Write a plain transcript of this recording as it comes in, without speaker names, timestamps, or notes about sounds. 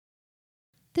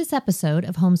This episode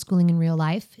of Homeschooling in Real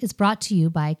Life is brought to you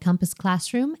by Compass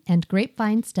Classroom and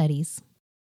Grapevine Studies.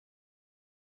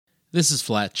 This is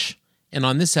Fletch, and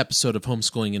on this episode of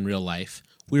Homeschooling in Real Life,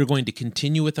 we are going to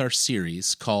continue with our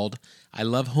series called I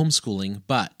Love Homeschooling,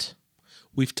 But.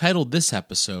 We've titled this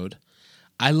episode,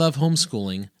 I Love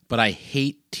Homeschooling, But I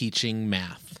Hate Teaching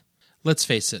Math. Let's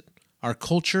face it, our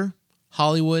culture,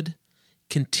 Hollywood,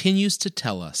 continues to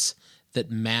tell us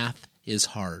that math is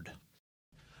hard.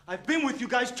 I've been with you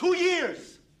guys 2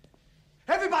 years.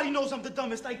 Everybody knows I'm the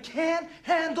dumbest. I can't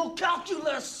handle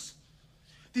calculus.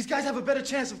 These guys have a better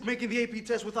chance of making the AP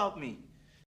test without me.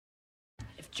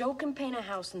 If Joe can paint a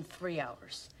house in 3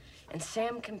 hours, and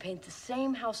Sam can paint the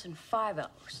same house in 5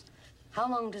 hours, how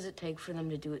long does it take for them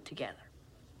to do it together?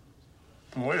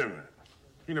 Wait a minute.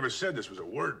 You never said this was a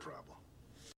word problem.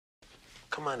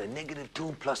 Come on, a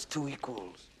 -2 plus 2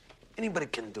 equals. Anybody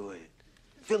can do it.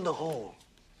 Fill the hole.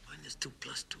 -2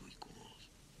 plus 2 equals.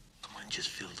 Come on, just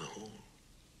fill the hole.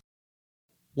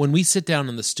 When we sit down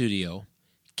in the studio,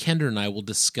 Kendra and I will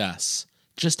discuss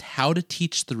just how to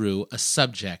teach through a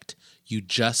subject you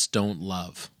just don't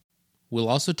love. We'll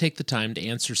also take the time to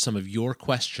answer some of your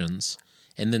questions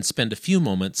and then spend a few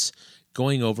moments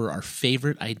going over our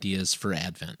favorite ideas for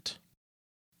Advent.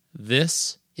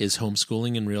 This is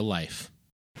Homeschooling in Real Life.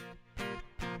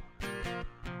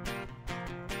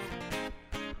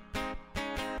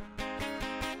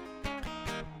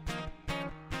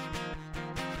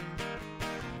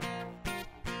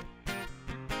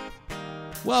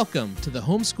 Welcome to the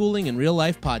Homeschooling in Real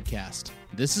Life podcast.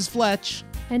 This is Fletch.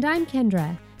 And I'm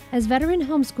Kendra. As veteran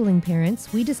homeschooling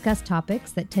parents, we discuss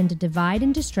topics that tend to divide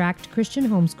and distract Christian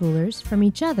homeschoolers from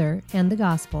each other and the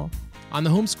gospel. On the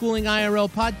Homeschooling IRL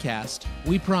podcast,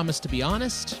 we promise to be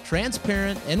honest,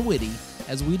 transparent, and witty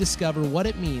as we discover what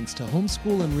it means to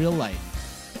homeschool in real life.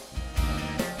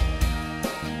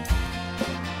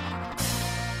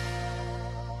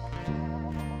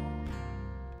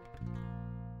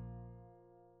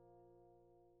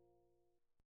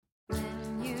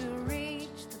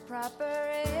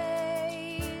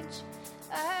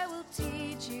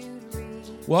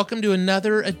 Welcome to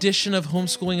another edition of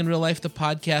Homeschooling in Real Life, the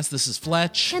podcast. This is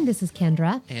Fletch. And this is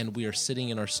Kendra. And we are sitting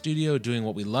in our studio doing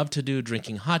what we love to do,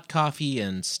 drinking hot coffee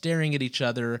and staring at each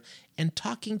other and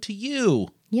talking to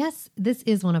you. Yes, this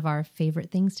is one of our favorite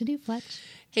things to do, Fletch.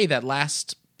 Hey, that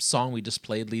last song we just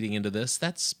played leading into this,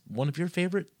 that's one of your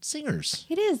favorite singers.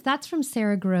 It is. That's from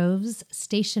Sarah Groves'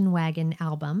 Station Wagon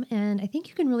album, and I think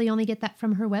you can really only get that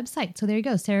from her website. So there you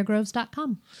go,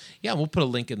 sarahgroves.com. Yeah, we'll put a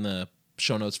link in the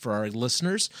show notes for our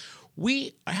listeners.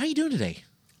 How are you doing today?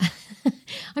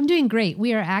 I'm doing great.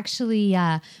 We are actually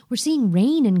we're seeing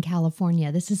rain in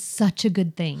California. This is such a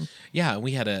good thing. Yeah,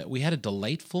 we had a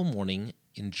delightful morning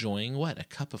enjoying a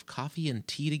cup of coffee and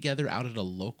tea together out at a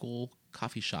local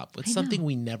coffee shop. It's something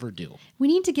we never do. We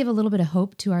need to give a little bit of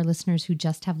hope to our listeners who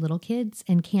just have little kids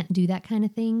and can't do that kind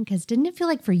of thing, because didn't it feel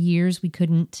like for years we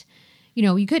couldn't, you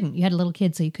had a little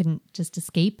kid, so you couldn't just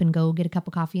escape and go get a cup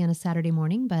of coffee on a Saturday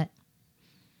morning, but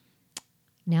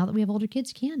now that we have older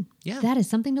kids, you can. Yeah. That is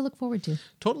something to look forward to.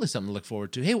 Totally something to look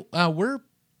forward to. Hey,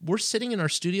 we're sitting in our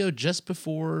studio just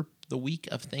before the week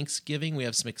of Thanksgiving. We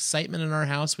have some excitement in our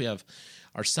house. We have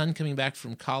our son coming back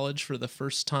from college for the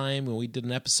first time. When we did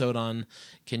an episode on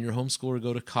Can Your Homeschooler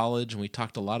Go to College? And we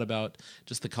talked a lot about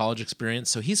just the college experience.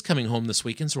 So he's coming home this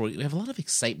weekend. So we have a lot of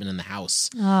excitement in the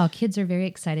house. Oh, kids are very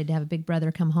excited to have a big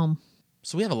brother come home.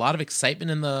 So we have a lot of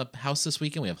excitement in the house this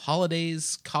weekend. We have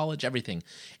holidays, college, everything.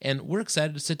 And we're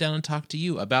excited to sit down and talk to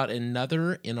you about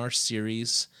another in our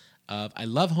series of I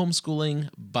Love Homeschooling,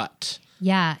 But.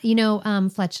 Yeah.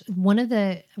 Fletch, one of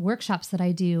the workshops that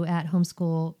I do at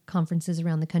homeschool conferences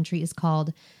around the country is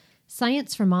called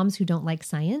Science for Moms Who Don't Like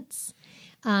Science.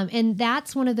 And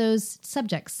that's one of those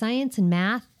subjects, science and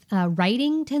math.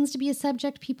 Writing tends to be a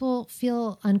subject people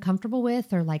feel uncomfortable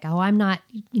with, or like,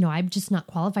 I'm just not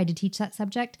qualified to teach that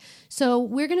subject. So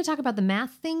we're going to talk about the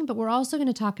math thing, but we're also going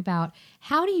to talk about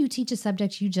how do you teach a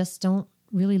subject you just don't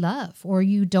really love or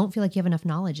you don't feel like you have enough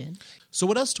knowledge in. So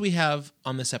what else do we have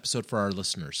on this episode for our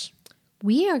listeners?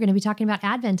 We are going to be talking about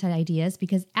Advent ideas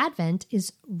because Advent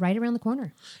is right around the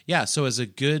corner. Yeah, so as a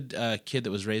good kid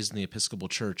that was raised in the Episcopal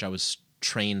Church, I was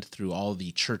trained through all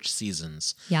the church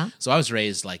seasons. Yeah. So I was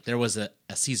raised like there was a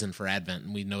season for Advent,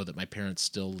 and we know that my parents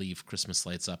still leave Christmas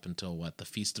lights up until the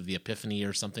Feast of the Epiphany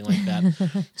or something like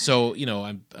that. So,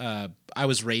 I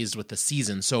was raised with the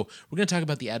season. So we're going to talk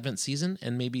about the Advent season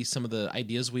and maybe some of the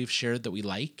ideas we've shared that we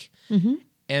like. Mm-hmm.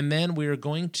 And then we're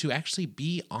going to actually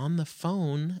be on the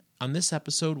phone on this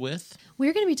episode with...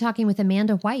 We're going to be talking with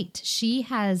Amanda White. She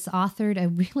has authored a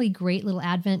really great little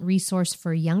Advent resource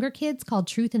for younger kids called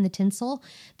Truth in the Tinsel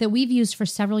that we've used for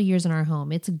several years in our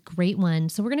home. It's a great one.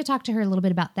 So we're going to talk to her a little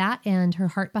bit about that and her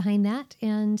heart behind that,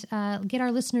 and get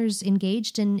our listeners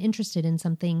engaged and interested in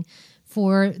something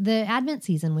for the Advent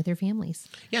season with their families.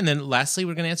 Yeah, and then lastly,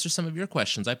 we're going to answer some of your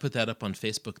questions. I put that up on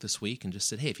Facebook this week and just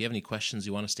said, hey, if you have any questions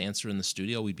you want us to answer in the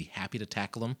studio, we'd be happy to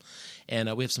tackle them.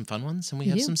 And we have some fun ones and we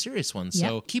have some serious ones. Yep.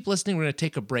 So keep listening. We're going to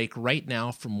take a break right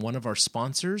now from one of our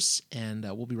sponsors, and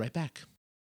we'll be right back.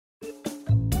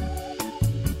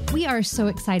 We are so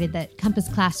excited that Compass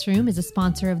Classroom is a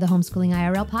sponsor of the Homeschooling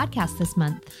IRL podcast this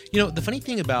month. You know, the funny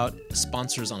thing about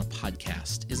sponsors on a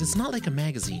podcast is it's not like a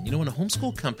magazine. You know, when a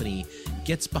homeschool company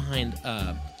gets behind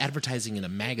advertising in a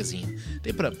magazine,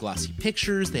 they put up glossy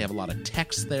pictures, they have a lot of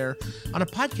text there. On a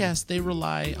podcast, they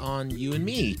rely on you and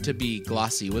me to be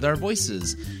glossy with our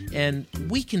voices. And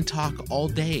we can talk all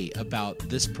day about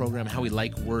this program, how we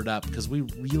like Word Up, because we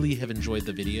really have enjoyed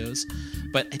the videos.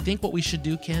 But I think what we should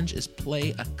do, Kenj, is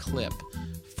play a clip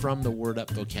from the Word Up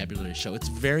Vocabulary Show. It's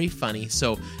very funny.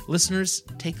 So listeners,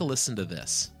 take a listen to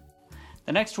this.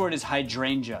 The next word is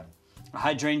hydrangea. A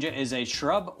hydrangea is a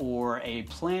shrub or a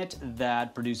plant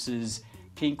that produces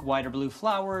pink, white, or blue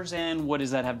flowers. And what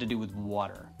does that have to do with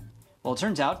water? Well, it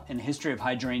turns out in the history of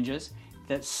hydrangeas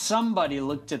that somebody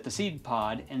looked at the seed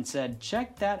pod and said,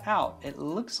 check that out. It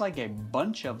looks like a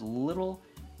bunch of little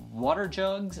water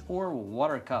jugs or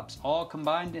water cups all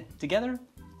combined together.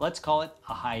 Let's call it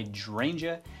a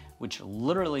hydrangea, which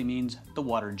literally means the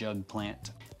water jug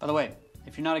plant. By the way,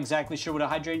 if you're not exactly sure what a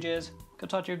hydrangea is, go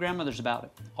talk to your grandmothers about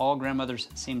it. All grandmothers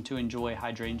seem to enjoy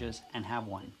hydrangeas and have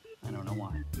one. I don't know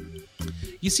why.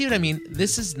 You see what I mean?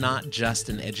 This is not just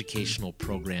an educational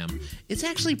program. It's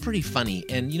actually pretty funny.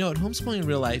 And you know, at Homeschooling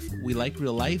Real Life, we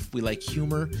like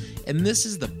humor, and this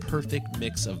is the perfect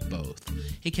mix of both.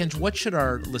 Hey, Kenj, what should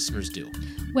our listeners do?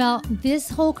 Well,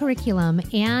 this whole curriculum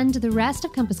and the rest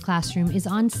of Compass Classroom is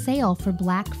on sale for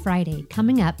Black Friday,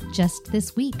 coming up just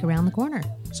this week around the corner.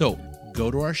 So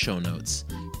go to our show notes,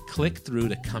 click through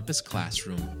to Compass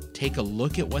Classroom, take a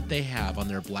look at what they have on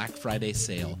their Black Friday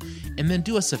sale, and then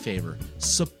do us a favor,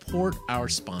 support our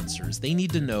sponsors. They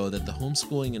need to know that the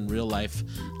Homeschooling in Real Life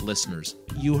listeners,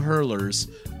 you hurlers,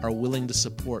 are willing to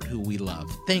support who we love.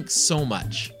 Thanks so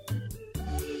much.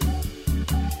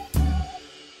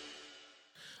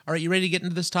 All right, you ready to get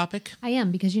into this topic? I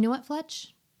am, because you know what,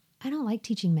 Fletch? I don't like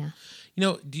teaching math. You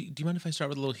know, do you mind if I start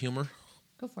with a little humor?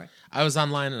 Go for it. I was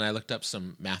online and I looked up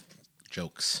some math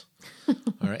jokes.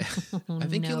 All right. I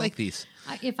think you like these.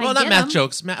 Not math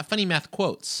jokes, funny math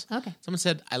quotes. Okay. Someone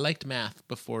said, I liked math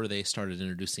before they started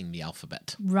introducing the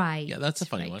alphabet. Right. Yeah, that's a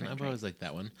funny one. I've always liked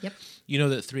that one. Yep. You know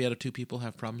that 3 out of 2 people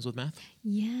have problems with math?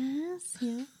 Yes.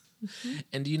 Yeah. Mm-hmm.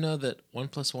 And do you know that 1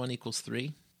 + 1 =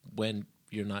 3 when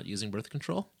you're not using birth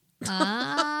control?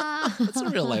 That's a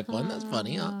real life one. That's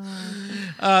funny,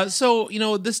 huh? So, you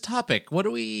know, this topic, what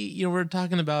are we, we're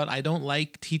talking about, I don't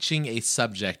like teaching a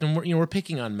subject. And we're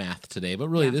picking on math today, but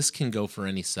really this can go for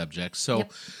any subject. So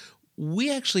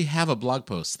we actually have a blog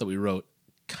post that we wrote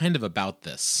kind of about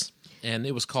this. And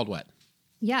it was called what?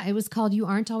 Yeah, it was called You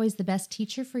Aren't Always the Best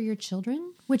Teacher for Your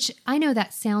Children, which I know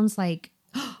that sounds like,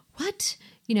 what?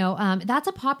 That's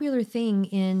a popular thing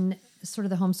in sort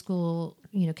of the homeschool,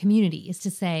 community, is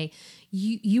to say,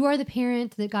 you are the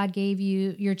parent that God gave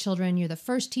your children. You're the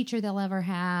first teacher they'll ever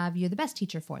have. You're the best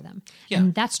teacher for them. Yeah.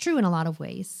 And that's true in a lot of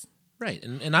ways. Right.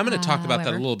 And I'm going to talk about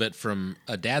that a little bit from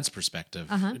a dad's perspective,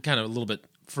 kind of a little bit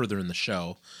further in the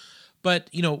show. But,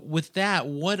 with that,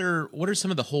 what are some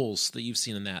of the holes that you've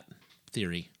seen in that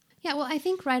theory? Yeah, well, I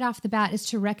think right off the bat is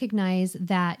to recognize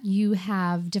that you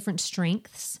have different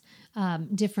strengths,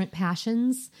 different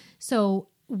passions. So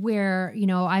where,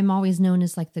 I'm always known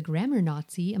as like the grammar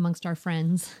Nazi amongst our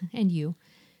friends and you.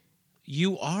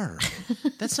 You are.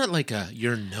 That's not like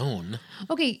you're known.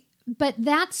 Okay, but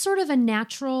that's sort of a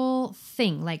natural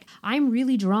thing. Like, I'm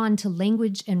really drawn to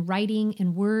language and writing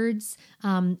and words.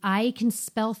 I can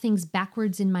spell things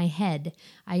backwards in my head.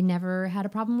 I never had a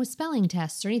problem with spelling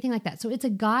tests or anything like that. So it's a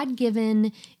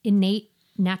God-given, innate,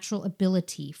 natural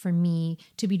ability for me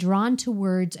to be drawn to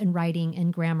words and writing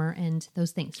and grammar and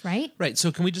those things, right? Right.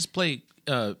 So can we just play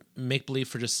make-believe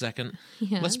for just a second?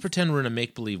 Yes. Let's pretend we're in a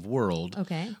make-believe world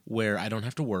where I don't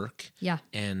have to work. Yeah.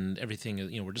 And everything,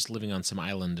 we're just living on some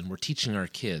island and we're teaching our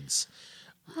kids.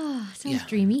 Sounds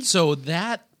dreamy. So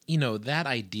that, that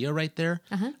idea right there,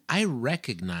 I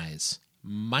recognize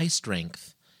my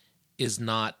strength is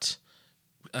not,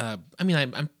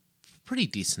 I'm pretty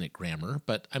decent at grammar,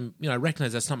 but I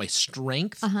recognize that's not my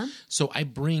strength. So I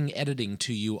bring editing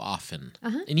to you often.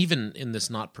 And even in this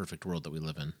not perfect world that we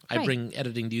live in, I bring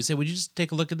editing to you. Say, would you just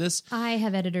take a look at this? I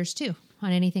have editors too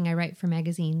on anything I write for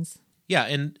magazines. Yeah,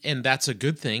 and that's a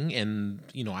good thing. And,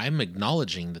 I'm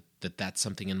acknowledging that that's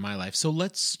something in my life. So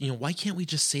let's, why can't we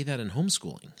just say that in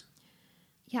homeschooling?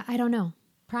 Yeah, I don't know.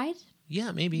 Pride?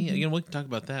 Yeah, maybe. We can talk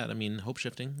about that. I mean, hope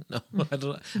shifting. No, I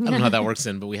don't know how that works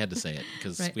but we had to say it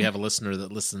because we have a listener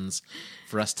that listens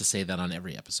for us to say that on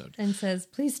every episode. And says,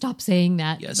 please stop saying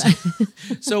that. Yes.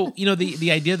 So,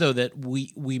 the idea, though, that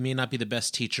we may not be the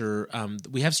best teacher,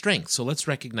 we have strengths. So let's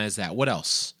recognize that. What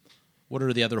else? What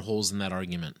are the other holes in that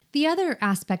argument? The other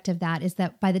aspect of that is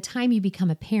that by the time you become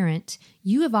a parent,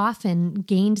 you have often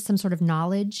gained some sort of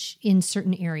knowledge in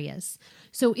certain areas.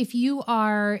 So if you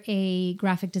are a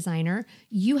graphic designer,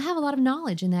 you have a lot of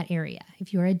knowledge in that area.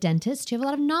 If you're a dentist, you have a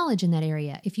lot of knowledge in that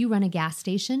area. If you run a gas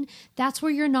station, that's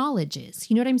where your knowledge is.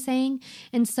 You know what I'm saying?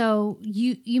 And so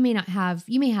you may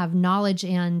have knowledge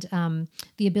and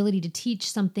the ability to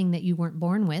teach something that you weren't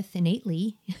born with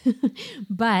innately,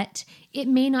 but it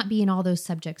may not be in all those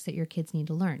subjects that your kids need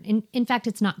to learn. And in fact,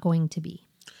 it's not going to be.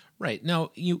 Right.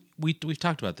 Now, we've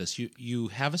talked about this. You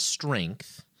have a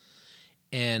strength.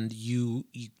 And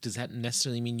does that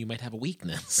necessarily mean you might have a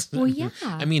weakness? Well, yeah.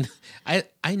 I mean,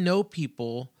 I know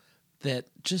people that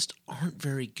just aren't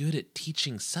very good at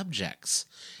teaching subjects.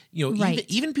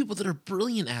 Even people that are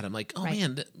brilliant at them. Like,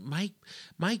 man,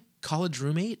 my college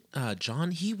roommate,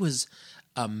 John, he was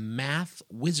a math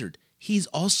wizard. He's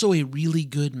also a really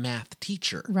good math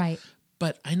teacher. Right.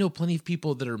 But I know plenty of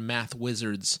people that are math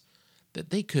wizards that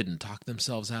they couldn't talk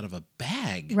themselves out of a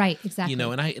bag. Right, exactly.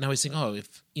 And I was saying,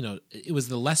 if, it was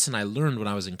the lesson I learned when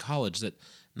I was in college that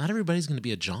not everybody's going to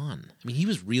be a John. I mean, he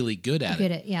was really good at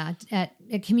it.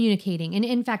 At communicating. And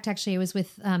in fact, actually, I was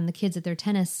with the kids at their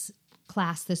tennis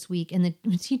class this week, and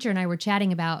the teacher and I were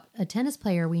chatting about a tennis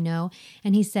player we know,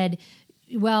 and he said,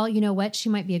 well, you know what? She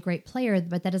might be a great player,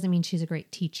 but that doesn't mean she's a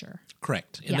great teacher.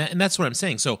 Correct. And that's what I'm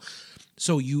saying. So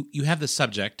you have the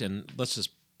subject, and let's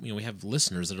just, we have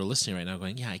listeners that are listening right now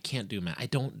going, yeah, I can't do math. I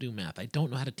don't do math. I don't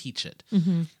know how to teach it.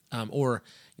 Or,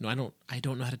 I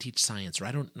don't know how to teach science, or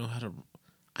I don't know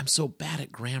I'm so bad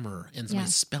at grammar and my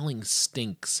spelling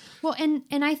stinks. Well, and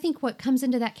I think what comes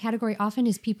into that category often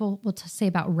is people will say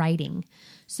about writing.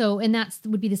 So, and that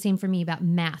would be the same for me about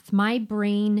math. My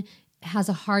brain has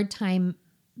a hard time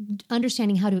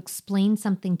understanding how to explain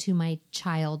something to my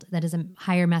child that is a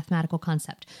higher mathematical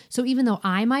concept. So even though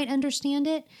I might understand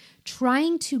it,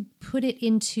 trying to put it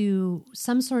into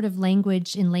some sort of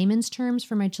language in layman's terms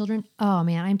for my children, oh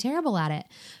man, I'm terrible at it.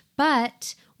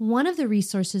 But one of the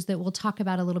resources that we'll talk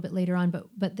about a little bit later on,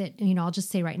 but that, I'll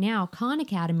just say right now, Khan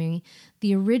Academy,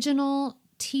 the original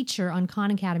teacher on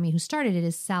Khan Academy who started it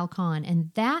is Sal Khan,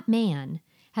 and that man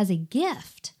has a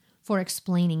gift for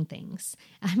explaining things.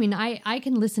 I mean, I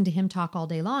can listen to him talk all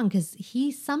day long because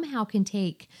he somehow can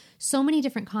take so many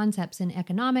different concepts in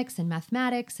economics and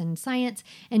mathematics and science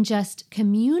and just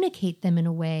communicate them in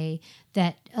a way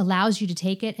that allows you to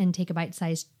take it and take a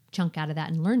bite-sized chunk out of that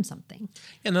and learn something.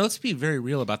 Yeah, now let's be very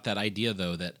real about that idea,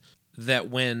 though, that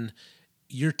when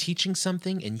you're teaching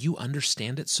something and you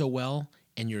understand it so well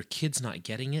and your kid's not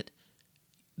getting it,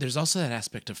 there's also that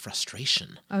aspect of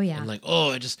frustration. Oh, yeah. And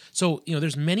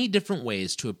there's many different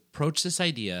ways to approach this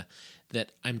idea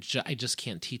that I just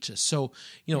can't teach this. So,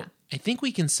 I think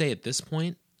we can say at this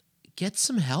point, get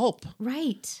some help.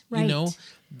 Right.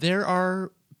 There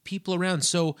are people around.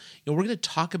 So, we're going to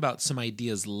talk about some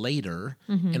ideas later,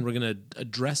 and we're going to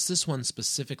address this one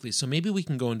specifically. So maybe we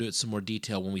can go into it some more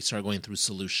detail when we start going through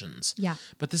solutions. Yeah.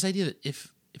 But this idea that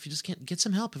if you just can't, get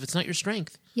some help. If it's not your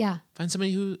strength, find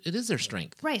somebody who it is their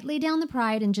strength. Right. Lay down the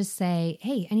pride and just say,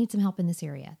 hey, I need some help in this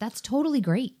area. That's totally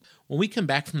great. When we come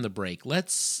back from the break,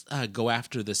 let's go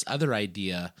after this other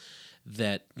idea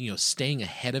that, staying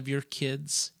ahead of your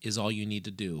kids is all you need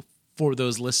to do. For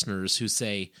those listeners who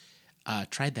say,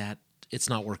 tried that, it's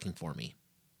not working for me.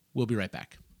 We'll be right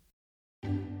back.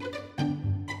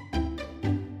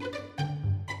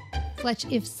 Fletch,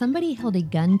 if somebody held a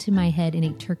gun to my head in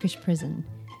a Turkish prison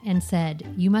and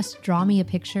said, you must draw me a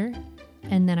picture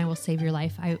and then I will save your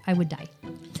life, I would die.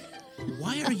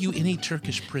 Why are you in a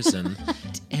Turkish prison?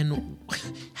 And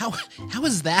how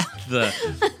is that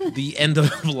the end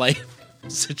of life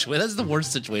situation? That's the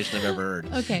worst situation I've ever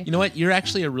heard. Okay. You know what? You're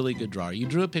actually a really good drawer. You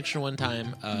drew a picture one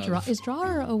time. Is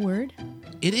drawer a word?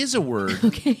 It is a word.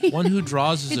 Okay. One who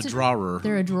draws is a drawer.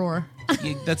 They're a drawer.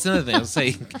 That's another thing. I'll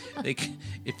say,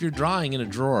 if you're drawing in a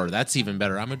drawer, that's even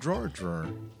better. I'm a drawer.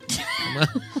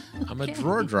 I'm a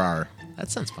drawer. That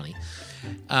sounds funny.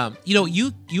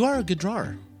 You are a good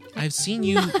drawer. I've seen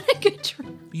you.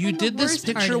 You I'm the did this worst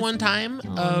picture artist. one time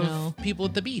of people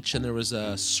at the beach, and there was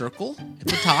a circle at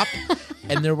the top,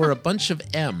 and there were a bunch of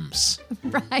M's.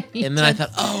 Right. And then I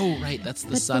thought, oh, right, that's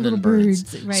the That's sun the and little birds.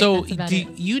 birds. Right, so that's about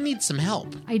it. you need some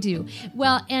help. I do.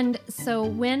 Well, and so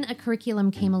when a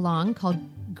curriculum came along called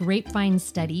Grapevine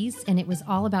Studies, and it was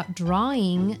all about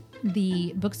drawing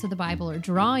the books of the Bible or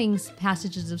drawing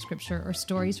passages of scripture or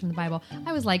stories from the Bible,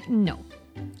 I was like, no.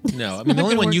 No, I mean, the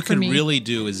only gonna one you work for can me. really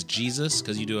do is Jesus,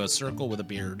 because you do a circle with a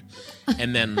beard,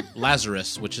 and then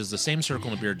Lazarus, which is the same circle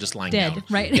and a beard, just lying Dead, down.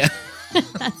 right? Yeah.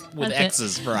 That's With it.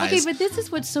 X's for eyes. Okay, but this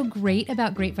is what's so great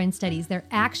about Grapevine Studies. They're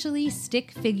actually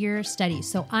stick figure studies.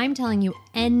 So I'm telling you,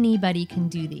 anybody can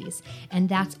do these. And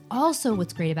that's also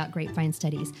what's great about Grapevine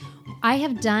Studies. I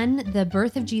have done the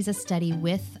Birth of Jesus study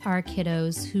with our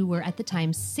kiddos who were at the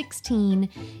time 16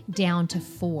 down to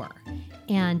 4.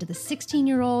 And the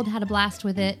 16-year-old had a blast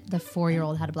with it. The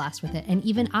 4-year-old had a blast with it. And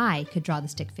even I could draw the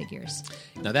stick figures.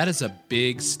 Now, that is a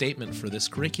big statement for this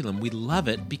curriculum. We love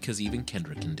it because even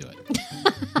Kendra can do it.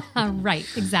 Right,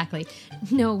 exactly.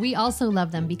 No, we also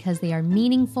love them because they are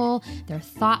meaningful, they're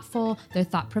thoughtful, they're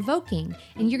thought-provoking.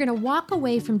 And you're going to walk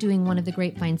away from doing one of the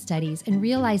Grapevine Studies and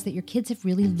realize that your kids have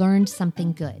really learned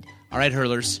something good. All right,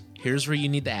 hurlers, here's where you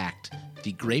need to act.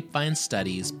 The Grapevine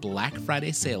Studies Black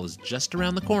Friday sale is just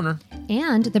around the corner.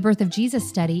 And the Birth of Jesus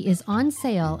study is on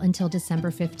sale until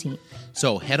December 15th.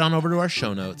 So head on over to our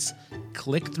show notes,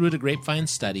 click through to Grapevine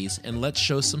Studies, and let's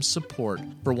show some support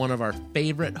for one of our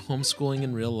favorite homeschooling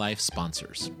in real life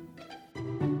sponsors.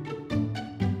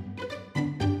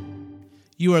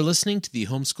 You are listening to the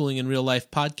Homeschooling in Real Life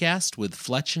podcast with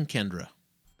Fletch and Kendra.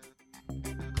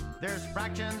 There's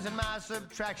fractions in my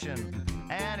subtraction,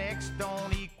 and X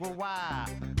don't equal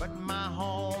Y. But my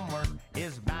homework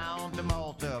is bound to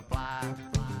multiply.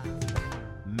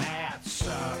 Math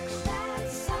sucks.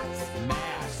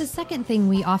 Math. The second thing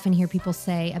we often hear people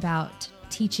say about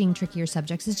teaching trickier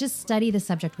subjects is just study the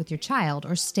subject with your child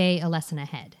or stay a lesson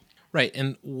ahead. Right,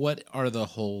 and what are the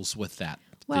holes with that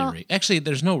Well- theory? Actually,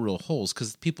 there's no real holes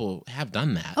because people have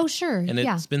done that. Oh, sure, And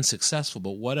yeah. it's been successful,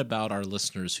 but what about our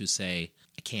listeners who say,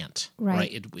 I can't,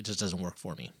 Right. It just doesn't work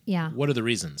for me. Yeah. What are the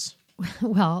reasons?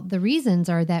 Well, the reasons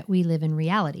are that we live in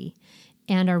reality.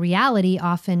 And our reality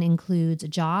often includes a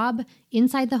job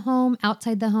inside the home,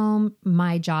 outside the home,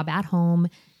 my job at home,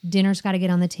 dinner's got to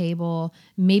get on the table.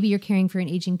 Maybe you're caring for an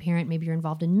aging parent. Maybe you're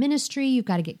involved in ministry. You've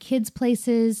got to get kids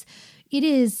places. It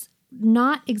is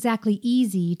not exactly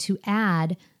easy to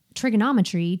add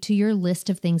trigonometry to your list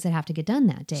of things that have to get done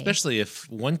that day. Especially if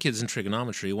one kid's in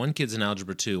trigonometry, one kid's in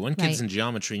algebra 2, one kid's Right. in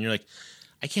geometry, and you're like,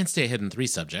 I can't stay ahead in 3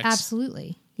 subjects.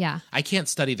 Absolutely. Yeah. I can't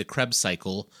study the Krebs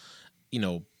cycle,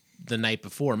 the night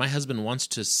before. My husband wants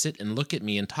to sit and look at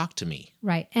me and talk to me.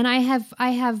 Right. And I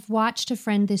have watched a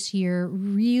friend this year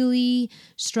really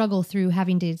struggle through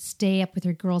having to stay up with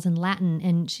her girls in Latin,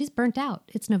 and she's burnt out.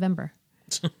 It's November.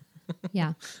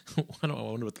 Yeah. I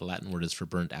wonder what the Latin word is for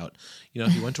burnt out.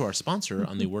 If you went to our sponsor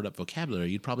on the Word Up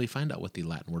vocabulary, you'd probably find out what the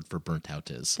Latin word for burnt out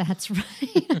is. That's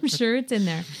right. I'm sure it's in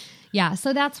there. Yeah,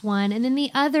 so that's one. And then the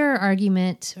other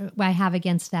argument I have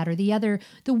against that, or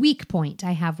the weak point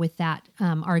I have with that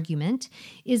argument,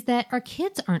 is that our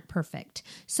kids aren't perfect.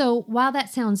 So while that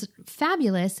sounds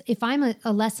fabulous, if I'm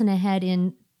a lesson ahead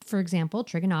in, for example,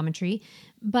 trigonometry,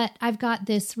 but I've got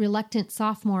this reluctant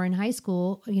sophomore in high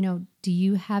school, do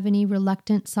you have any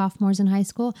reluctant sophomores in high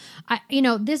school?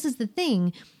 This is the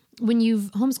thing. When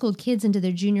you've homeschooled kids into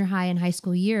their junior high and high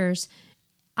school years,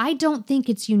 I don't think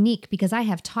it's unique because I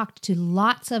have talked to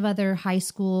lots of other high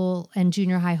school and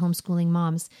junior high homeschooling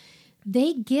moms.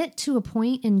 They get to a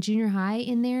point in junior high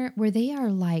in there where they are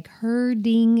like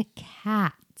herding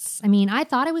cats. I mean, I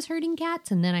thought I was herding cats,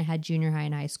 and then I had junior high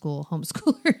and high school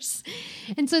homeschoolers.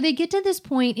 And so they get to this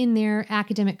point in their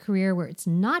academic career where it's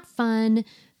not fun.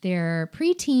 They're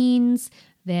preteens,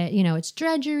 that, it's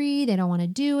drudgery. They don't want to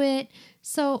do it.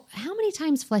 So how many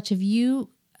times, Fletch, have you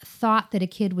thought that a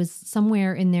kid was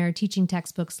somewhere in their teaching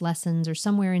textbooks lessons or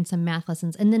somewhere in some math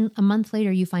lessons, and then a month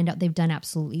later you find out they've done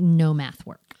absolutely no math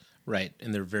work? Right,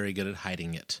 and they're very good at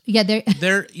hiding it. Yeah,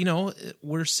 They're,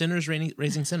 we're sinners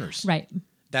raising sinners. Right.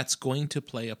 That's going to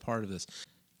play a part of this.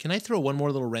 Can I throw one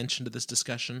more little wrench into this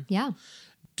discussion? Yeah.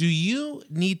 Do you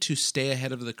need to stay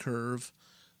ahead of the curve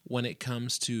when it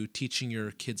comes to teaching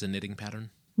your kids a knitting pattern?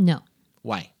 No.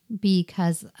 Why?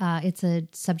 Because it's a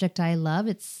subject I love.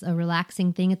 It's a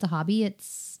relaxing thing. It's a hobby.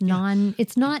 It's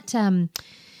there's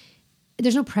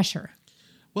no pressure.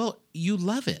 Well, you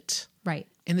love it. Right.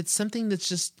 And it's something that's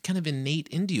just kind of innate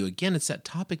into you. Again, it's that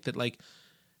topic that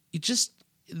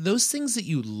those things that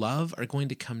you love are going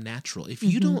to come natural. If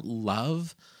you don't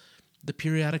love the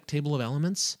periodic table of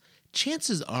elements,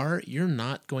 chances are you're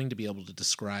not going to be able to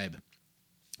describe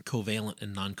covalent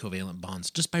and non-covalent bonds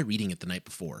just by reading it the night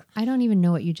before. I don't even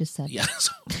know what you just said. Yeah.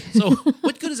 So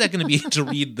what good is that going to be to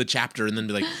read the chapter and then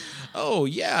be like, oh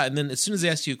yeah. And then as soon as they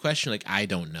ask you a question, like, I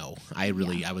don't know. I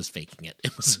was faking it.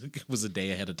 It was a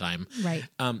day ahead of time. Right.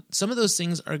 Some of those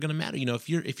things are going to matter.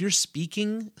 If you're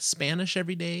speaking Spanish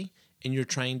every day and you're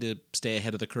trying to stay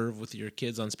ahead of the curve with your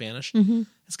kids on Spanish,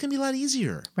 it's going to be a lot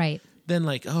easier. Right. Then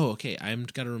like, oh, okay, I'm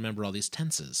got to remember all these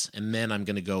tenses, and then I'm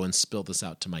going to go and spill this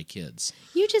out to my kids.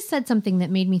 You just said something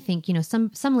that made me think,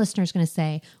 some listeners going to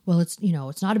say, well,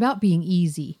 it's not about being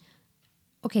easy.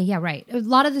 Okay, yeah, right. A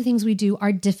lot of the things we do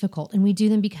are difficult, and we do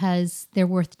them because they're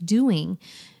worth doing.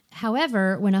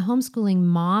 However, when a homeschooling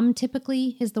mom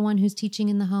typically is the one who's teaching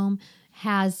in the home,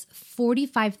 has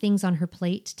 45 things on her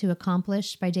plate to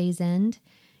accomplish by day's end,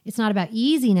 it's not about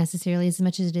easy necessarily as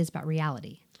much as it is about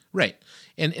reality. Right.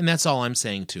 And that's all I'm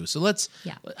saying too. So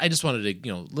I just wanted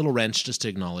to, little wrench just to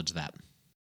acknowledge that.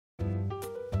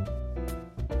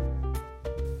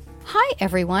 Hi,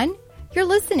 everyone. You're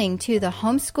listening to the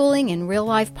Homeschooling in Real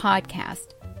Life podcast.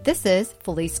 This is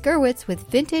Felice Gerwitz with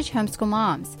Vintage Homeschool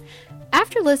Moms.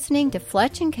 After listening to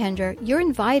Fletch and Kendra, you're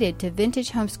invited to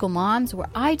Vintage Homeschool Moms, where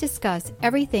I discuss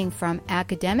everything from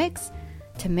academics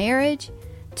to marriage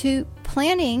to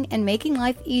planning and making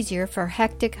life easier for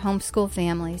hectic homeschool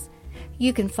families.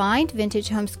 You can find Vintage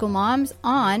Homeschool Moms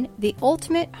on the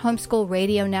Ultimate Homeschool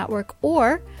Radio Network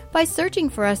or by searching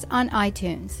for us on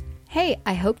iTunes. Hey,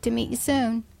 I hope to meet you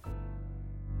soon.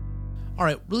 All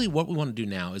right, really what we want to do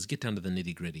now is get down to the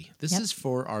nitty-gritty. This is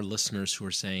for our listeners who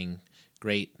are saying,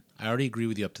 great, I already agree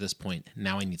with you up to this point.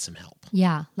 Now I need some help.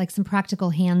 Yeah, like some practical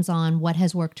hands-on what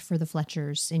has worked for the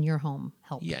Fletchers in your home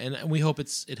help. Yeah, and we hope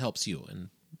it helps you. And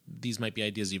these might be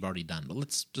ideas you've already done, but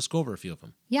let's just go over a few of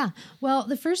them. Yeah. Well,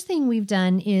 the first thing we've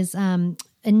done is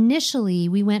initially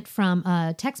we went from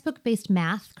a textbook-based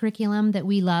math curriculum that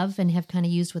we love and have kind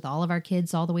of used with all of our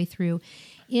kids all the way through.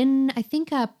 I think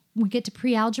we get to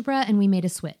pre-algebra and we made a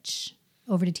switch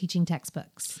over to teaching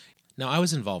textbooks. Now, I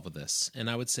was involved with this, and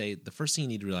I would say the first thing you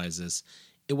need to realize is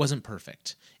it wasn't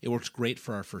perfect. It worked great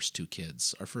for our first two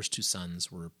kids. Our first two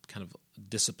sons were kind of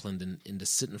disciplined in to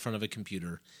sit in front of a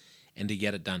computer and to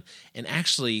get it done. And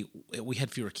actually, we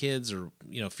had fewer kids that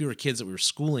we were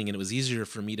schooling, and it was easier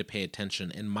for me to pay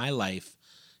attention. And my life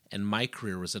and my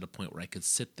career was at a point where I could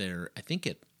sit there, I think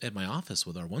at my office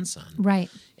with our one son. Right.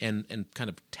 And kind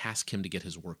of task him to get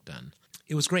his work done.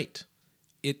 It was great.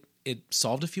 It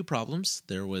solved a few problems.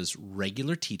 There was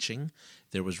regular teaching,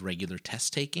 there was regular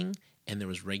test taking, and there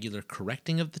was regular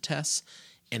correcting of the tests,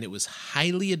 and it was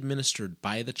highly administered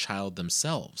by the child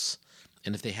themselves.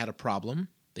 And if they had a problem,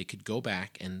 they could go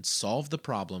back and solve the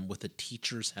problem with a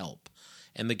teacher's help.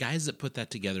 And the guys that put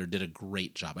that together did a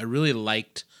great job. I really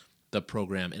liked the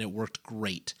program, and it worked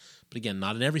great. But again,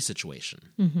 not in every situation.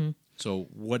 Mm-hmm. So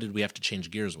what did we have to change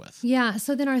gears with? Yeah.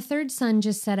 So then our third son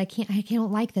just said, I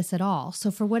can't like this at all. So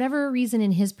for whatever reason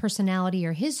in his personality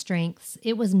or his strengths,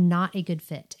 it was not a good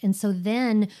fit. And so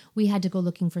then we had to go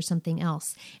looking for something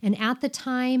else. And at the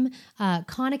time,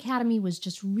 Khan Academy was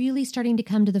just really starting to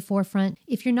come to the forefront.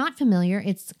 If you're not familiar,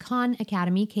 it's Khan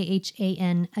Academy,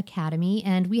 Khan Academy,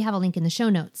 and we have a link in the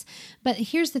show notes. But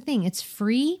here's the thing, it's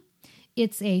free.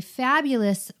 It's a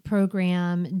fabulous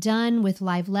program done with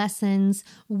live lessons.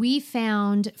 We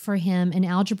found for him an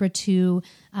Algebra 2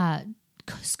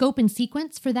 scope and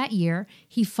sequence for that year.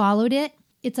 He followed it.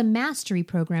 It's a mastery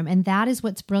program, and that is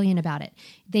what's brilliant about it.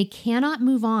 They cannot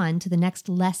move on to the next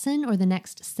lesson or the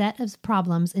next set of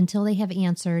problems until they have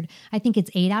answered, I think it's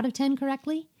 8 out of 10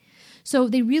 correctly. So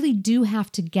they really do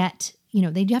have to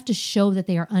they do have to show that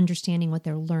they are understanding what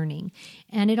they're learning.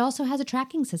 And it also has a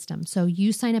tracking system. So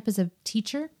you sign up as a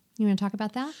teacher. You want to talk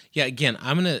about that? Yeah, again,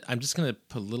 I'm just going to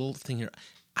put a little thing here.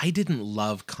 I didn't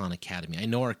love Khan Academy. I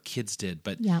know our kids did,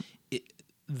 but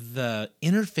the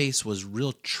interface was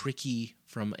real tricky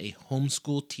from a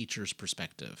homeschool teacher's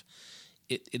perspective.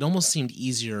 It almost seemed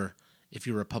easier if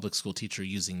you were a public school teacher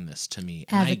using this to me.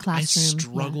 As a classroom. I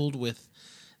struggled with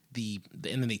and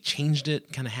then they changed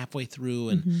it kind of halfway through,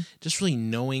 and just really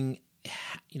knowing,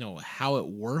 how it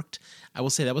worked. I will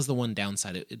say that was the one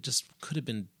downside. It just could have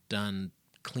been done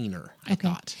cleaner, I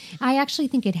thought. I actually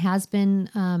think it has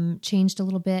been changed a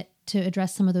little bit to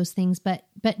address some of those things, but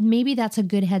maybe that's a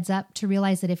good heads up to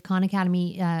realize that if Khan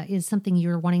Academy is something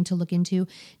you're wanting to look into,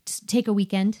 take a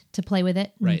weekend to play with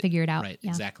it and figure it out. Right,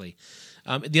 exactly.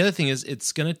 The other thing is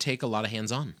it's going to take a lot of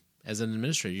hands-on. As an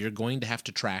administrator, you're going to have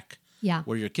to track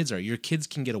where your kids are. Your kids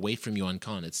can get away from you on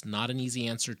Khan. It's not an easy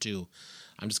answer to,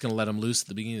 I'm just going to let them loose at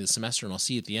the beginning of the semester, and I'll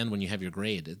see you at the end when you have your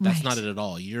grade. That's not it at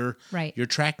all. You're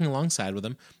tracking alongside with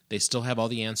them. They still have all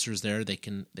the answers there. They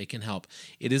can help.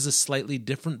 It is a slightly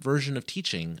different version of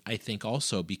teaching, I think,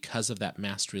 also because of that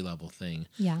mastery level thing.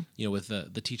 Yeah. With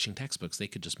the teaching textbooks, they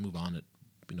could just move on at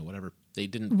whatever. They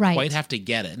didn't quite have to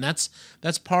get it, and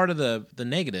that's part of the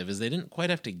negative is they didn't quite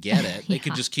have to get it. They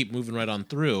could just keep moving right on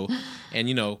through, and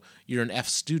you're an F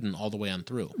student all the way on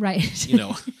through. Right.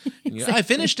 Exactly. I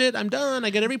finished it. I'm done. I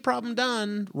got every problem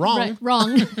done. Wrong. Right.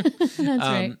 Wrong. That's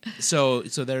right. So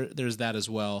there's that as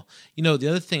well. The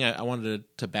other thing I wanted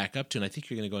to back up to, and I think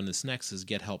you're going to go in this next, is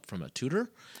get help from a tutor.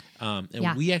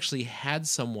 We actually had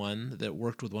someone that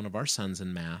worked with one of our sons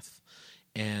in math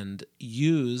and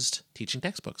used teaching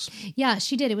textbooks. Yeah,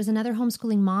 she did. It was another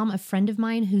homeschooling mom, a friend of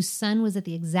mine whose son was at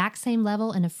the exact same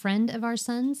level and a friend of our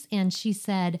son's. And she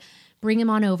said, bring him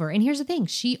on over. And here's the thing.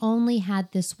 She only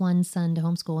had this one son to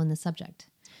homeschool in the subject.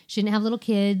 She didn't have little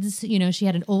kids. She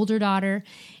had an older daughter.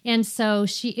 And so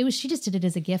she just did it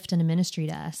as a gift and a ministry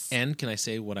to us. And can I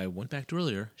say what I went back to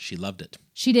earlier? She loved it.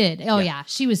 She did. Oh, yeah.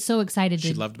 She was so excited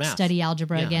she to loved math. Study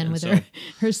algebra again with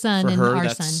her son and our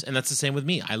son. And that's the same with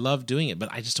me. I love doing it,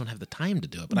 but I just don't have the time to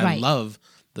do it. But I love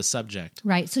the subject.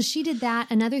 Right. So she did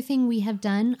that. Another thing we have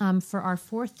done for our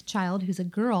fourth child, who's a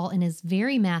girl and is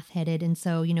very math-headed. And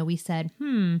so, we said,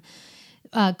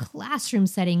 a classroom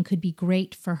setting could be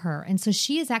great for her. And so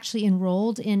she is actually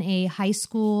enrolled in a high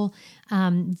school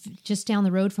just down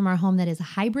the road from our home that is a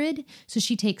hybrid. So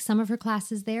she takes some of her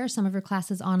classes there, some of her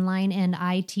classes online, and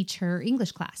I teach her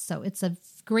English class. So it's a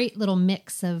great little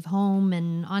mix of home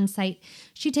and on-site.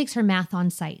 She takes her math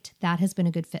on-site. That has been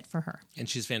a good fit for her. And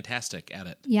she's fantastic at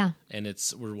it. Yeah. And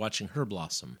we're watching her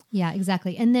blossom. Yeah,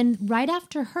 exactly. And then right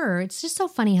after her, it's just so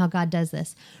funny how God does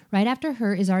this. Right after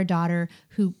her is our daughter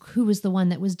who was the one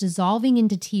that was dissolving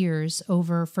into tears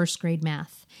over first grade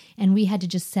math. And we had to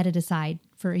just set it aside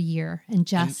for a year and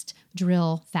just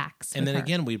drill facts. And then her.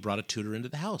 Again, we brought a tutor into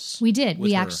the house. We did.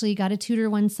 We actually got a tutor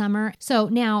one summer. So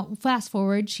now, fast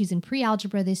forward, she's in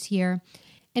pre-algebra this year.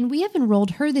 And we have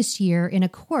enrolled her this year in a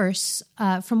course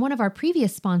from one of our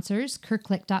previous sponsors,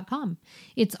 Kirklick.com.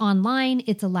 It's online.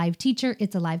 It's a live teacher.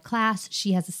 It's a live class.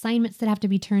 She has assignments that have to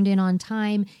be turned in on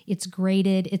time. It's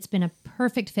graded. It's been a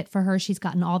perfect fit for her. She's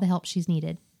gotten all the help she's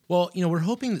needed. Well, we're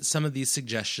hoping that some of these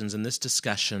suggestions and this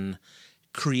discussion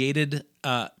created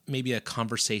maybe a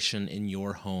conversation in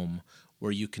your home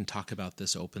where you can talk about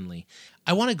this openly.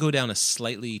 I want to go down a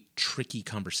slightly tricky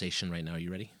conversation right now. Are you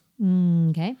ready?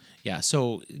 Okay. Yeah.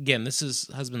 So again, this is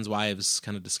husbands, wives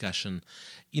kind of discussion.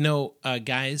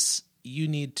 Guys, you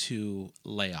need to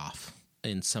lay off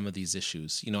in some of these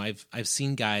issues. I've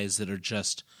seen guys that are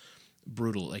just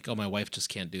brutal, like, oh, my wife just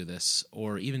can't do this,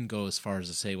 or even go as far as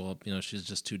to say, well, she's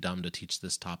just too dumb to teach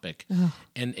this topic.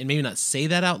 And maybe not say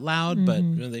that out loud, but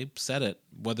they said it,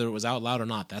 whether it was out loud or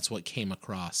not. That's what came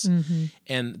across.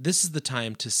 And this is the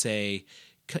time to say,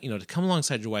 to come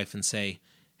alongside your wife and say,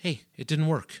 hey, it didn't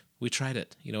work. We tried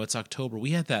it. It's October.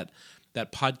 We had that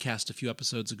podcast a few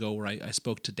episodes ago where I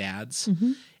spoke to dads,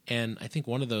 and I think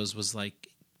one of those was like,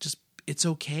 just, it's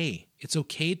okay. It's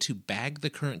okay to bag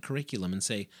the current curriculum and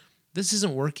say, this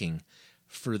isn't working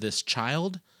for this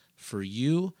child, for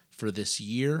you, for this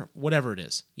year, whatever it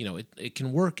is. It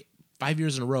can work 5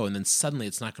 years in a row, and then suddenly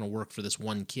it's not going to work for this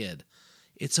one kid.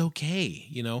 It's okay.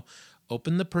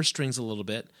 Open the purse strings a little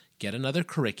bit, get another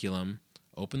curriculum,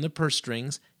 open the purse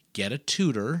strings, get a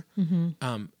tutor,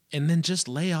 and then just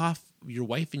lay off your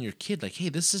wife and your kid. Like, hey,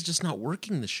 this is just not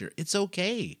working this year. It's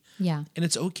okay. Yeah. And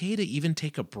it's okay to even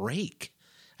take a break.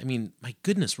 I mean, my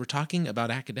goodness, we're talking about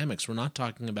academics. We're not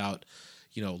talking about,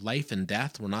 life and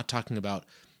death. We're not talking about,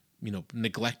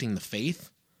 neglecting the faith.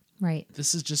 Right.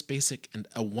 This is just basic and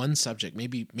a one subject,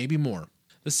 maybe more.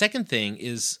 The second thing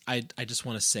is I just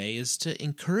want to say is to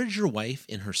encourage your wife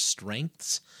in her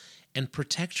strengths and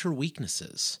protect her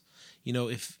weaknesses.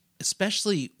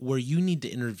 Especially where you need to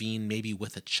intervene, maybe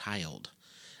with a child.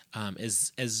 And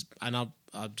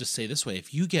I'll just say this way: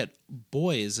 if you get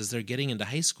boys as they're getting into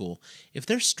high school, if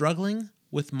they're struggling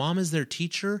with mom as their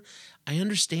teacher, I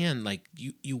understand. Like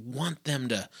you want them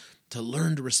to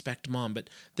learn to respect mom, but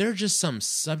there are just some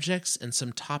subjects and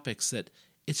some topics that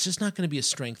it's just not going to be a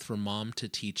strength for mom to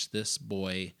teach this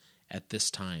boy at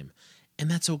this time, and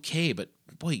that's okay. But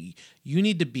boy, you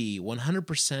need to be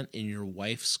 100% in your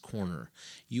wife's corner.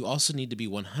 You also need to be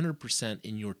 100%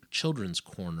 in your children's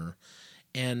corner,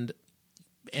 and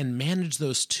manage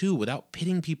those two without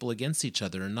pitting people against each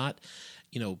other and not,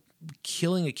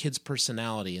 killing a kid's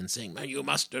personality and saying, you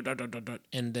must,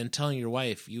 and then telling your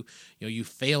wife, you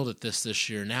failed at this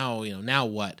year. Now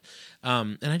what?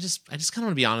 And I just kind of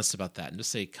want to be honest about that and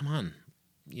just say, come on,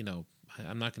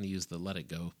 I'm not going to use the Let It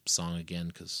Go song again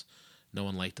because no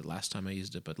one liked it last time I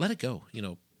used it, but let it go.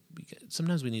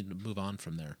 Sometimes we need to move on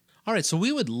from there. All right, so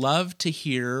we would love to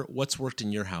hear what's worked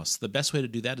in your house. The best way to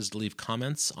do that is to leave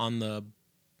comments on to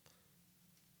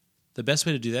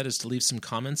leave some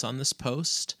comments on this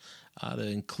post, to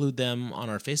include them on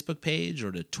our Facebook page,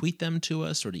 or to tweet them to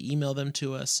us, or to email them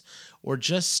to us, or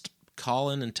just call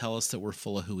in and tell us that we're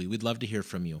full of hooey. We'd love to hear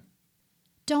from you.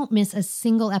 Don't miss a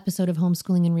single episode of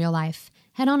Homeschooling in Real Life.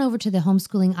 Head on over to the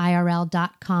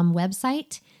homeschoolingirl.com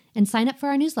website and sign up for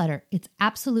our newsletter. It's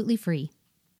absolutely free.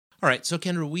 All right, so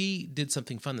Kendra, we did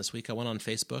something fun this week. I went on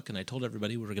Facebook and I told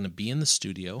everybody we were going to be in the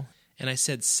studio. And I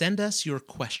said, send us your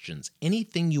questions,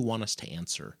 anything you want us to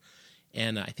answer.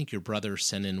 And I think your brother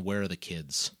sent in, where are the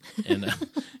kids? And,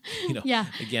 Yeah.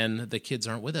 Again, the kids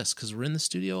aren't with us because we're in the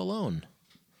studio alone.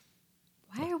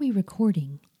 Why are we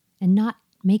recording and not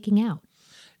making out?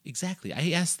 Exactly.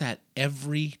 I ask that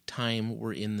every time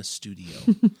we're in the studio.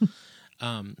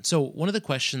 So one of the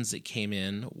questions that came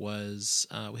in was,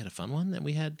 we had a fun one and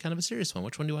we had kind of a serious one.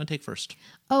 Which one do you want to take first?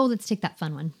 Oh, let's take that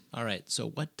fun one. All right. So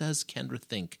what does Kendra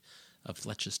think of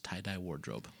Fletch's tie-dye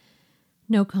wardrobe?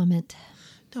 No comment.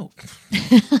 No.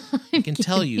 I can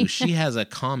tell you she has a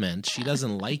comment. She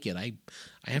doesn't like it. I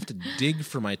have to dig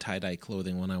for my tie-dye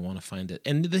clothing when I want to find it.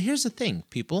 And here's the thing,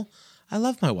 people. I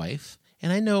love my wife,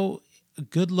 and I know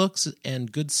good looks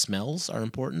and good smells are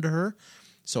important to her.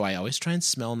 So I always try and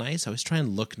smell nice. I always try and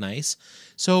look nice.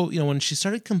 So, when she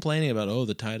started complaining about,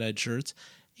 the tie-dyed shirts,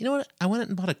 you know what? I went out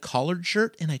and bought a collared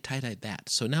shirt and I tie-dyed that.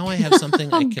 So now I have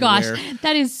something I can wear.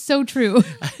 That is so true.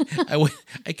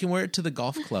 I can wear it to the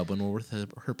golf club when we're with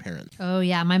her parents. Oh,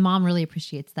 yeah. My mom really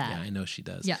appreciates that. Yeah, I know she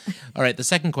does. Yeah. All right. The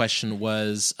second question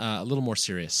was a little more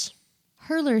serious.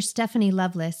 Hurler Stephanie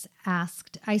Lovelace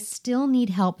asked, I still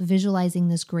need help visualizing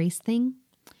this grace thing.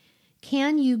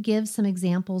 Can you give some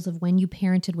examples of when you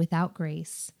parented without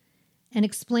grace and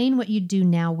explain what you do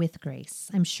now with grace?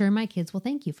 I'm sure my kids will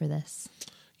thank you for this.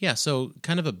 Yeah, so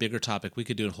kind of a bigger topic. We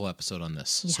could do a whole episode on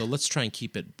this. Yeah. So let's try and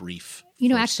keep it brief.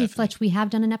 Actually, Stephanie. Fletch, we have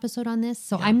done an episode on this.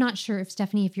 So yeah. I'm not sure if,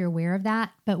 Stephanie, if you're aware of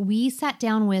that, but we sat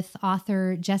down with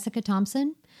author Jessica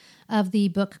Thompson of the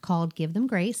book called Give Them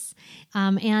Grace.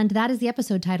 And that is the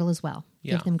episode title as well,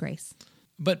 Give Them Grace.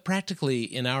 But practically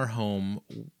in our home,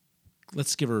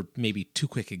 let's give her maybe two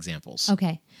quick examples.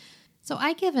 Okay. So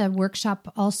I give a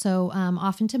workshop also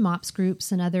often to MOPS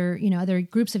groups and other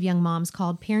groups of young moms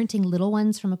called Parenting Little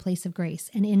Ones from a Place of Grace.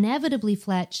 And inevitably,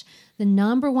 Fletch, the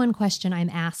number one question I'm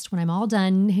asked when I'm all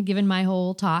done, given my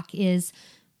whole talk, is,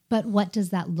 but what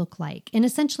does that look like? And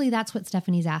essentially that's what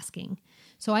Stephanie's asking.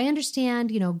 So I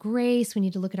understand, grace, we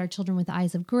need to look at our children with the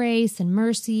eyes of grace and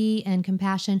mercy and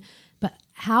compassion. But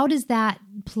how does that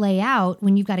play out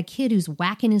when you've got a kid who's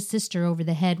whacking his sister over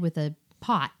the head with a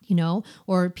pot,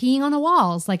 or peeing on the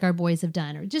walls like our boys have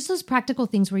done, or just those practical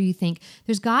things where you think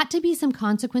there's got to be some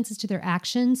consequences to their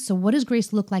actions. So what does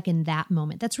grace look like in that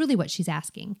moment? That's really what she's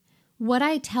asking. What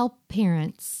I tell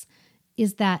parents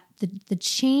is that the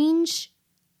change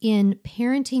in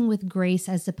parenting with grace,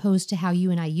 as opposed to how you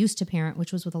and I used to parent,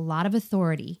 which was with a lot of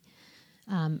authority,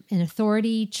 and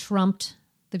authority trumped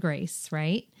the grace,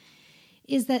 right?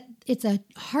 Is that it's a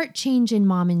heart change in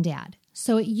mom and dad.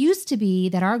 So it used to be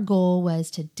that our goal was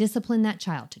to discipline that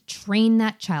child, to train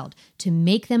that child, to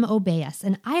make them obey us.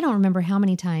 And I don't remember how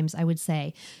many times I would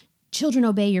say, children,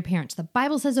 obey your parents. The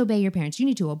Bible says obey your parents. You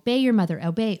need to obey your mother.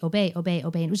 Obey, obey, obey,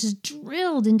 obey. And it was just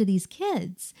drilled into these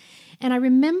kids. And I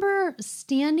remember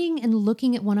standing and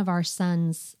looking at one of our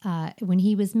sons when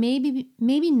he was maybe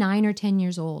 9 or 10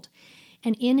 years old.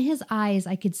 And in his eyes,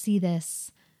 I could see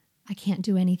this, I can't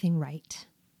do anything right.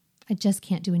 I just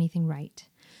can't do anything right.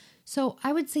 So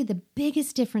I would say the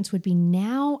biggest difference would be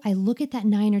now I look at that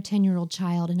 9 or 10-year-old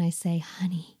child and I say,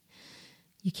 honey,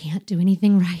 you can't do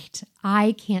anything right.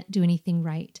 I can't do anything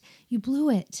right. You blew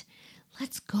it.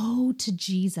 Let's go to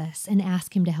Jesus and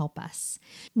ask him to help us.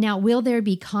 Now, will there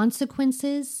be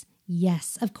consequences?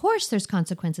 Yes, of course there's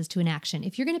consequences to an action.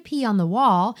 If you're going to pee on the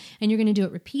wall and you're going to do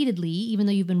it repeatedly, even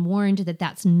though you've been warned that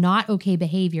that's not okay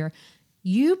behavior,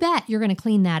 you bet you're going to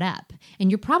clean that up. And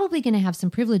you're probably going to have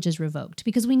some privileges revoked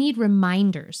because we need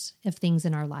reminders of things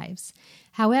in our lives.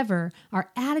 However, our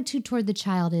attitude toward the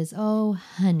child is, oh,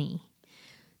 honey,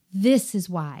 this is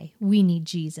why we need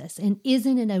Jesus. And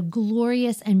isn't it a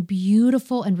glorious and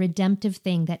beautiful and redemptive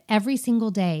thing that every single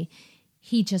day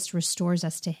he just restores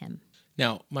us to him?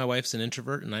 Now, my wife's an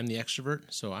introvert and I'm the extrovert,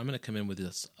 so I'm going to come in with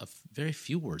a very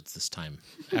few words this time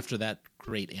after that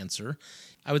great answer.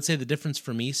 I would say the difference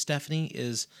for me, Stephanie,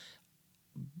 is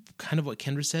kind of what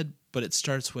Kendra said, but it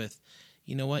starts with,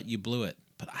 you know what, you blew it,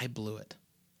 but I blew it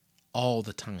all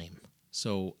the time.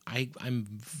 So I'm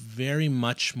very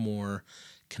much more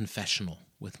confessional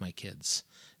with my kids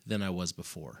than I was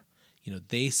before.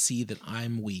 They see that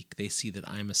I'm weak. They see that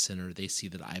I'm a sinner. They see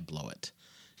that I blow it.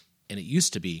 And it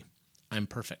used to be, I'm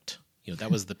perfect.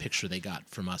 That was the picture they got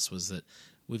from us, was that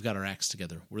we've got our acts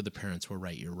together. We're the parents. We're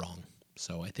right. You're wrong.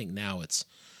 So I think now it's,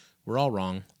 we're all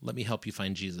wrong. Let me help you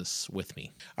find Jesus with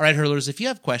me. All right, hurlers, if you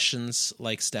have questions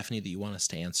like Stephanie that you want us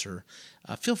to answer,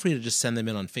 feel free to just send them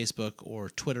in on Facebook or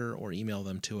Twitter or email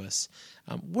them to us.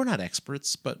 We're not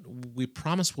experts, but we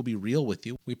promise we'll be real with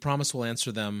you. We promise we'll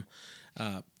answer them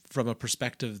from a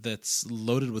perspective that's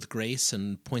loaded with grace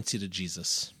and points you to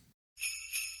Jesus.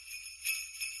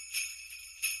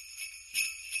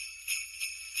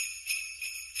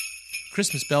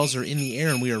 Christmas bells are in the air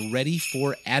and we are ready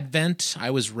for Advent.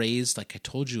 I was raised, like I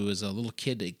told you, as a little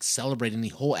kid celebrating the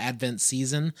whole Advent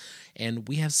season, and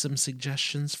we have some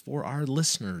suggestions for our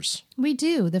listeners. We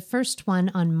do. The first one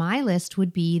on my list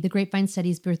would be the Grapevine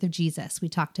Studies Birth of Jesus we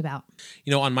talked about.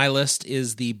 On my list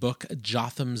is the book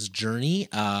Jotham's Journey.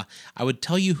 I would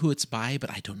tell you who it's by,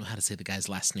 but I don't know how to say the guy's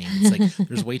last name. It's like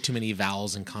there's way too many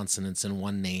vowels and consonants in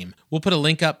one name. We'll put a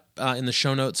link up in the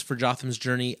show notes for Jotham's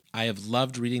Journey. I have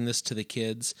loved reading this to the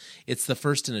kids. It's the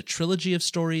first in a trilogy of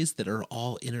stories that are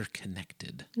all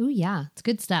interconnected. Ooh, yeah. It's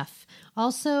good stuff.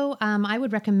 Also, I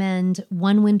would recommend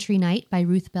One Wintry Night by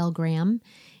Ruth Bell Graham,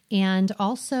 and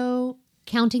also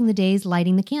Counting the Days,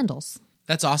 Lighting the Candles.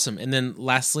 That's awesome. And then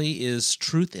lastly is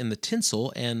Truth in the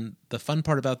Tinsel, and the fun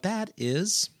part about that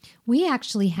is we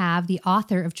actually have the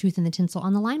author of Truth in the Tinsel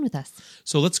on the line with us.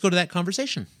 So let's go to that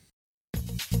conversation.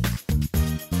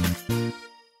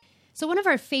 So one of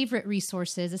our favorite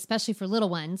resources, especially for little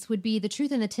ones, would be the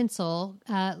Truth in the Tinsel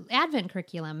Advent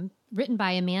curriculum written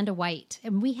by Amanda White.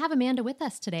 And we have Amanda with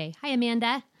us today. Hi,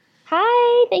 Amanda.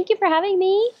 Hi, thank you for having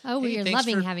me. Oh, we are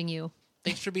loving having you.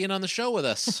 Thanks for being on the show with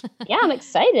us. Yeah, I'm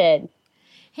excited.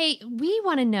 Hey, we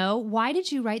want to know, why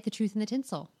did you write the Truth in the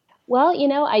Tinsel? Well,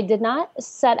 I did not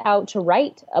set out to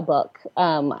write a book.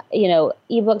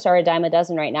 Ebooks are a dime a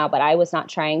dozen right now, but I was not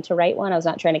trying to write one. I was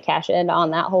not trying to cash in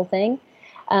on that whole thing.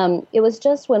 It was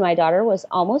just when my daughter was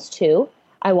almost 2,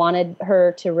 I wanted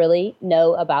her to really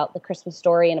know about the Christmas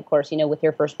story. And of course, with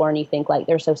your firstborn, you think like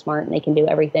they're so smart and they can do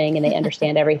everything and they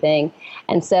understand everything.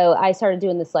 And so I started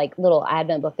doing this like little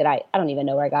Advent book that I don't even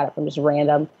know where I got it from, just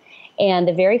random. And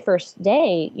the very first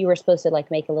day you were supposed to like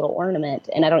make a little ornament,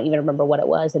 and I don't even remember what it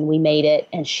was. And we made it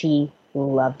and she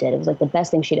loved it. It was like the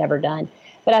best thing she'd ever done.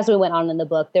 But as we went on in the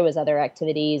book, there was other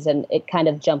activities, and it kind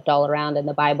of jumped all around in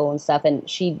the Bible and stuff. And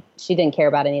she didn't care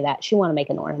about any of that. She wanted to make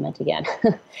an ornament again.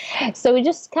 So we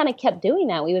just kind of kept doing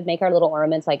that. We would make our little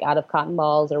ornaments like out of cotton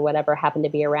balls or whatever happened to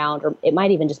be around, or it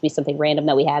might even just be something random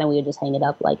that we had, and we would just hang it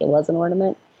up like it was an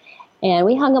ornament. And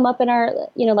we hung them up in our,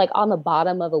 like on the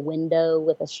bottom of a window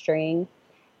with a string.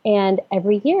 And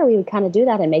every year we would kind of do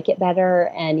that and make it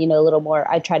better. And, a little more,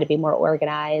 I tried to be more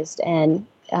organized, and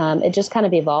it just kind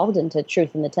of evolved into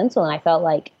Truth in the Tinsel. And I felt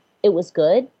like it was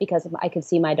good because I could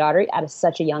see my daughter at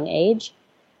such a young age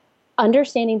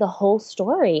understanding the whole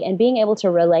story and being able to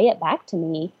relay it back to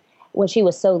me when she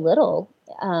was so little.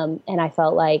 And I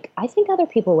felt like, I think other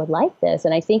people would like this.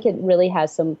 And I think it really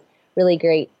has some really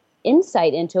great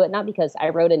insight into it, not because I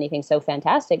wrote anything so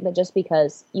fantastic, but just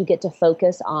because you get to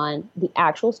focus on the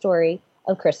actual story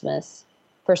of Christmas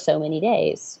for so many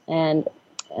days. And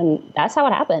that's how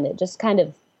it happened. It just kind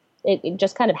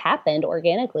of happened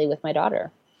organically with my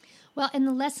daughter. Well, and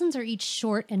the lessons are each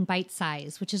short and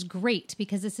bite-sized, which is great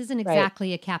because this isn't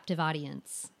exactly a captive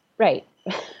audience. Right.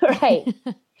 Right.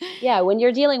 Yeah, when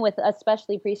you're dealing with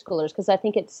especially preschoolers, because I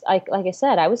think it's, like I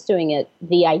said, I was doing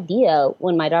the idea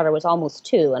when my daughter was almost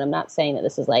 2, and I'm not saying that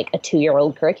this is like a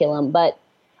 2-year-old curriculum, but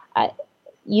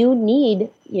you need,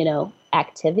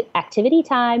 activity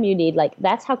time. You need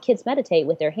that's how kids meditate,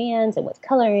 with their hands and with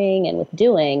coloring and with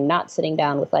doing, not sitting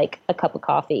down with like a cup of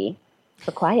coffee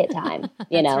for quiet time,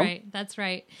 That's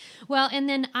right. Well, and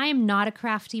then I am not a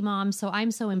crafty mom, so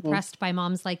I'm so impressed by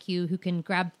moms like you who can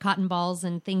grab cotton balls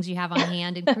and things you have on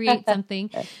hand and create something.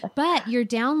 But your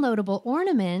downloadable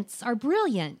ornaments are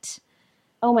brilliant.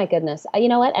 Oh my goodness. You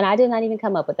know what? And I did not even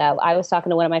come up with that. I was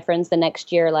talking to one of my friends the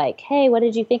next year, like, hey, what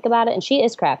did you think about it? And she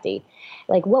is crafty.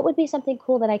 Like, what would be something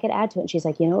cool that I could add to it? And she's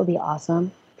like, it would be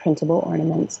awesome. Printable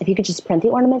ornaments. If you could just print the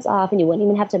ornaments off and you wouldn't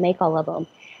even have to make all of them.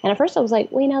 And at first I was like,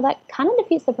 well, that kind of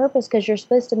defeats the purpose because you're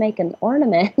supposed to make an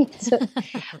ornament.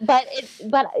 but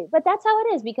that's how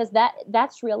it is, because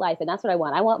that's real life. And that's what I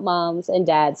want. I want moms and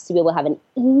dads to be able to have an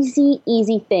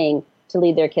easy thing to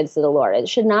lead their kids to the Lord. It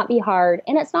should not be hard.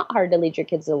 And it's not hard to lead your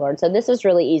kids to the Lord. So this is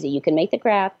really easy. You can make the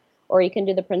craft, or you can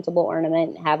do the printable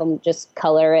ornament and have them just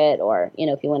color it. Or,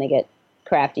 if you want to get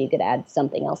crafty, you could add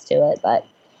something else to it. But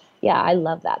yeah, I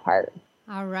love that part.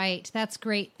 All right. That's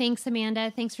great. Thanks,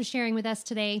 Amanda. Thanks for sharing with us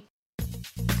today.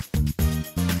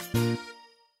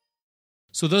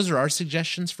 So those are our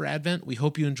suggestions for Advent. We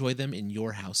hope you enjoy them in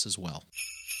your house as well.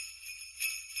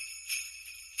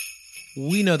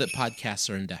 We know that podcasts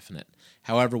are indefinite.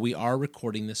 However, we are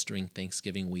recording this during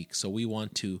Thanksgiving week, so we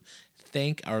want to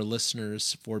thank our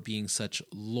listeners for being such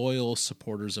loyal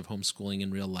supporters of homeschooling in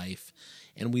real life.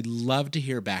 And we'd love to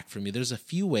hear back from you. There's a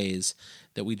few ways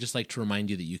that we'd just like to remind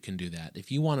you that you can do that. If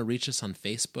you want to reach us on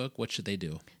Facebook, what should they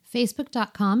do?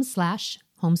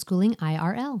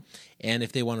 Facebook.com/homeschoolingIRL. And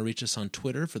if they want to reach us on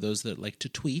Twitter, for those that like to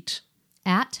tweet,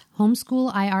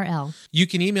 @homeschoolirl. you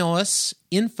can email us,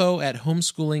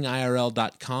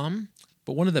 info@homeschoolingirl.com.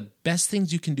 But one of the best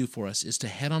things you can do for us is to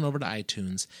head on over to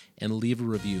iTunes and leave a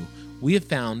review. We have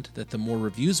found that the more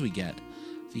reviews we get,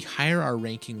 the higher our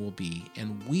ranking will be,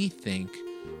 and we think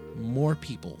more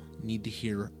people need to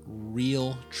hear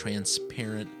real,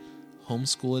 transparent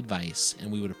homeschool advice,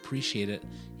 and we would appreciate it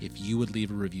if you would leave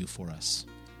a review for us.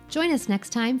 Join us next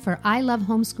time for I Love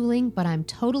Homeschooling, but I'm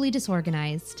Totally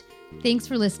Disorganized. Thanks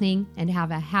for listening, and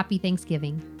have a happy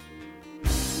Thanksgiving.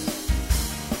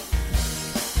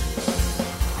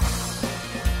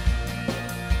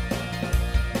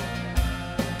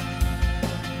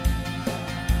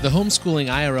 The Homeschooling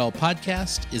IRL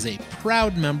podcast is a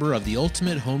proud member of the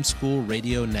Ultimate Homeschool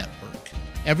Radio Network.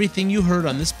 Everything you heard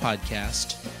on this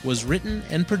podcast was written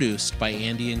and produced by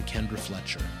Andy and Kendra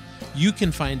Fletcher. You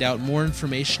can find out more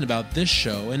information about this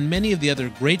show and many of the other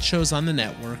great shows on the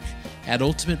network at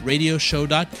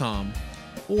ultimateradioshow.com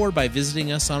or by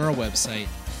visiting us on our website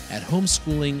at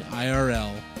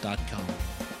homeschoolingirl.com.